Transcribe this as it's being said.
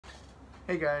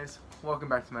Hey guys, welcome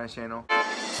back to my channel. I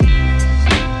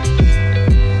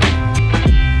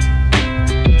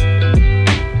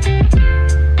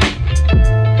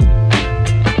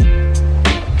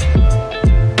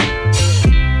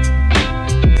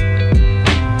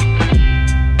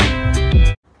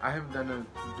haven't done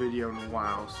a video in a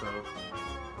while, so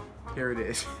here it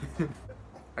is.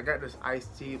 I got this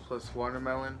iced tea plus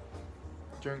watermelon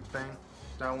drink thing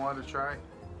that I wanted to try.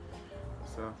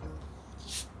 So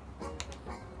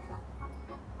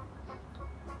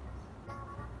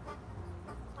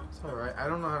it's alright. I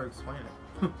don't know how to explain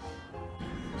it.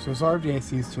 So sorry if the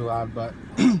AC is too loud, but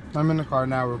I'm in the car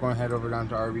now. We're going to head over down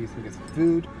to Arby's to get some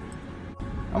food.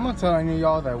 I'm gonna tell any of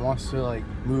y'all that wants to like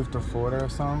move to Florida or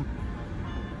something.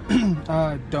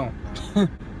 Don't.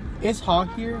 It's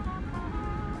hot here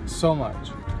so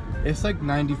much. It's like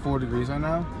 94 degrees right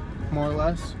now, more or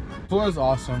less. Florida's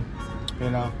awesome, you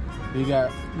know. You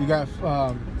got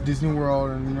Disney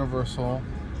World and Universal.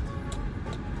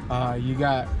 You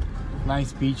got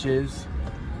nice beaches.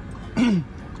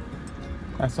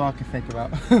 That's all I can think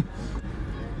about.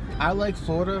 I like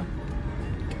Florida.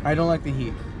 I don't like the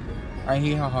heat. I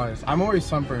hate how hot it is. I'm already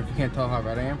sunburned, if you can't tell how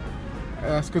red I am.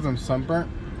 That's because I'm sunburnt.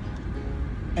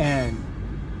 And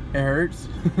it hurts.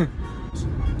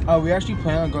 We actually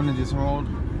plan on going to Disney World.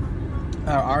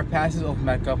 Our passes open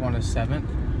back up on the 7th.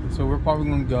 So we're probably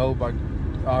going to go by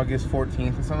August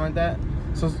 14th or something like that.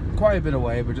 So it's quite a bit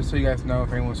away, but just so you guys know,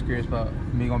 if anyone's curious about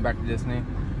me going back to Disney.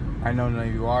 I know none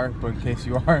of you are, but in case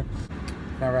you are.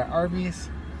 Now we're at Arby's.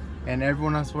 And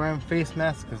everyone else wearing face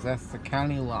masks because that's the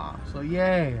county law. So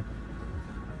yay!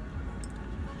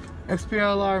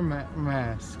 XPLR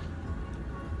mask.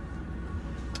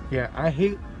 Yeah, I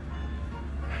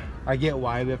get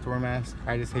why we have to wear masks.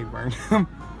 I just hate wearing them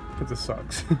because it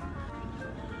sucks.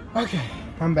 Okay,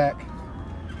 I'm back.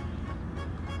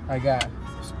 I got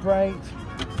Sprite.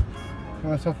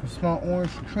 Got myself a small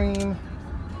orange cream.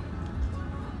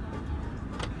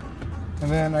 And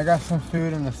then I got some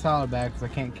food in the salad bag because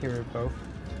I can't carry it both.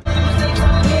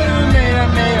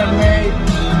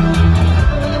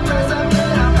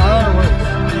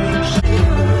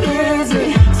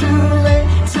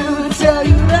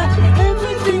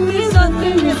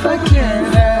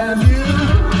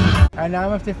 And now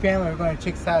I'm with the family. We're going to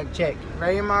Chick Salad Chick.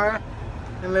 Ready, Mara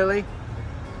and Lily?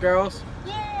 Girls?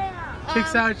 Yeah! Chick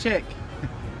Salad Chick.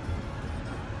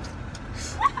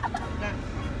 Is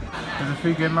the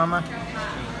food good, Mama?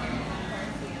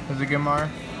 Is it good, Mara?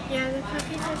 Yeah, the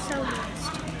cookies are so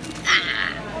moist.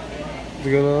 Is it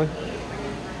good, Lily?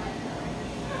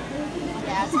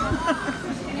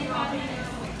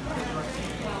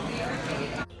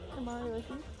 Come on, with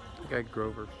you. I got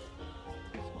Grover.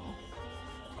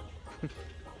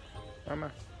 Mama.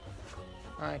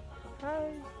 Hi.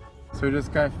 Hi. So we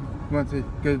just went to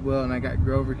Goodwill and I got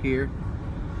Grover here.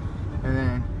 And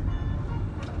then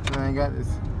I got this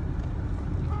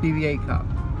BB-8 cup.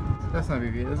 That's not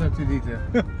BB-8, that's not too detailed.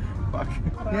 Fuck.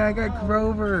 Yeah, I got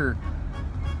Grover.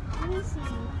 What is he?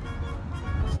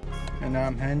 And now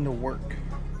I'm heading to work.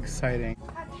 Exciting.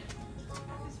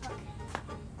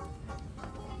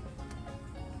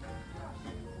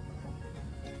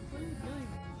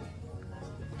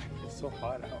 It's so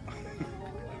hot out.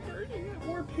 Where do you get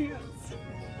more pants?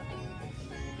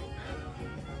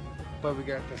 But we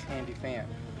got this handy fan.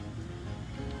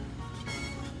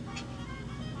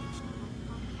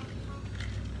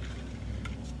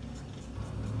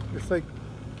 It's like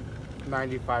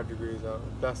 95 degrees out.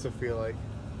 That's to feel like.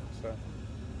 So.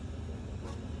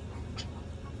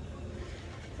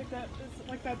 It's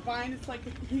like that vine. It's like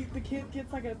the kid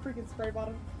gets like a freaking spray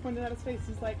bottle pointed at his face.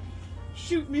 He's like,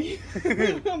 "Shoot me!"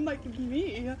 I'm like,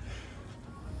 "Me." You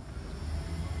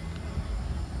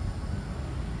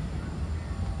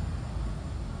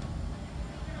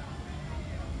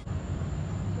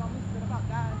almost forgot about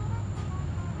that.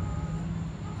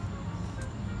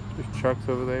 There's trucks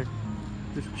over there.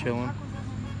 Just chilling.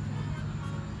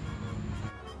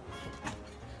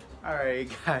 Alright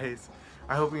guys,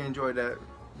 I hope you enjoyed that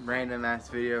random ass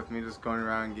video of me just going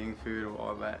around getting food and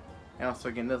all that. And also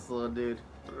getting this little dude.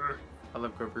 I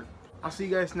love Grover. I'll see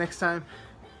you guys next time.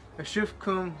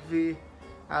 Ashufkum vi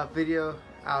video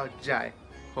al jai.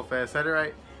 Hopefully I said it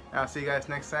right. And I'll see you guys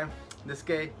next time. This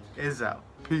guy is out.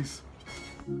 Peace.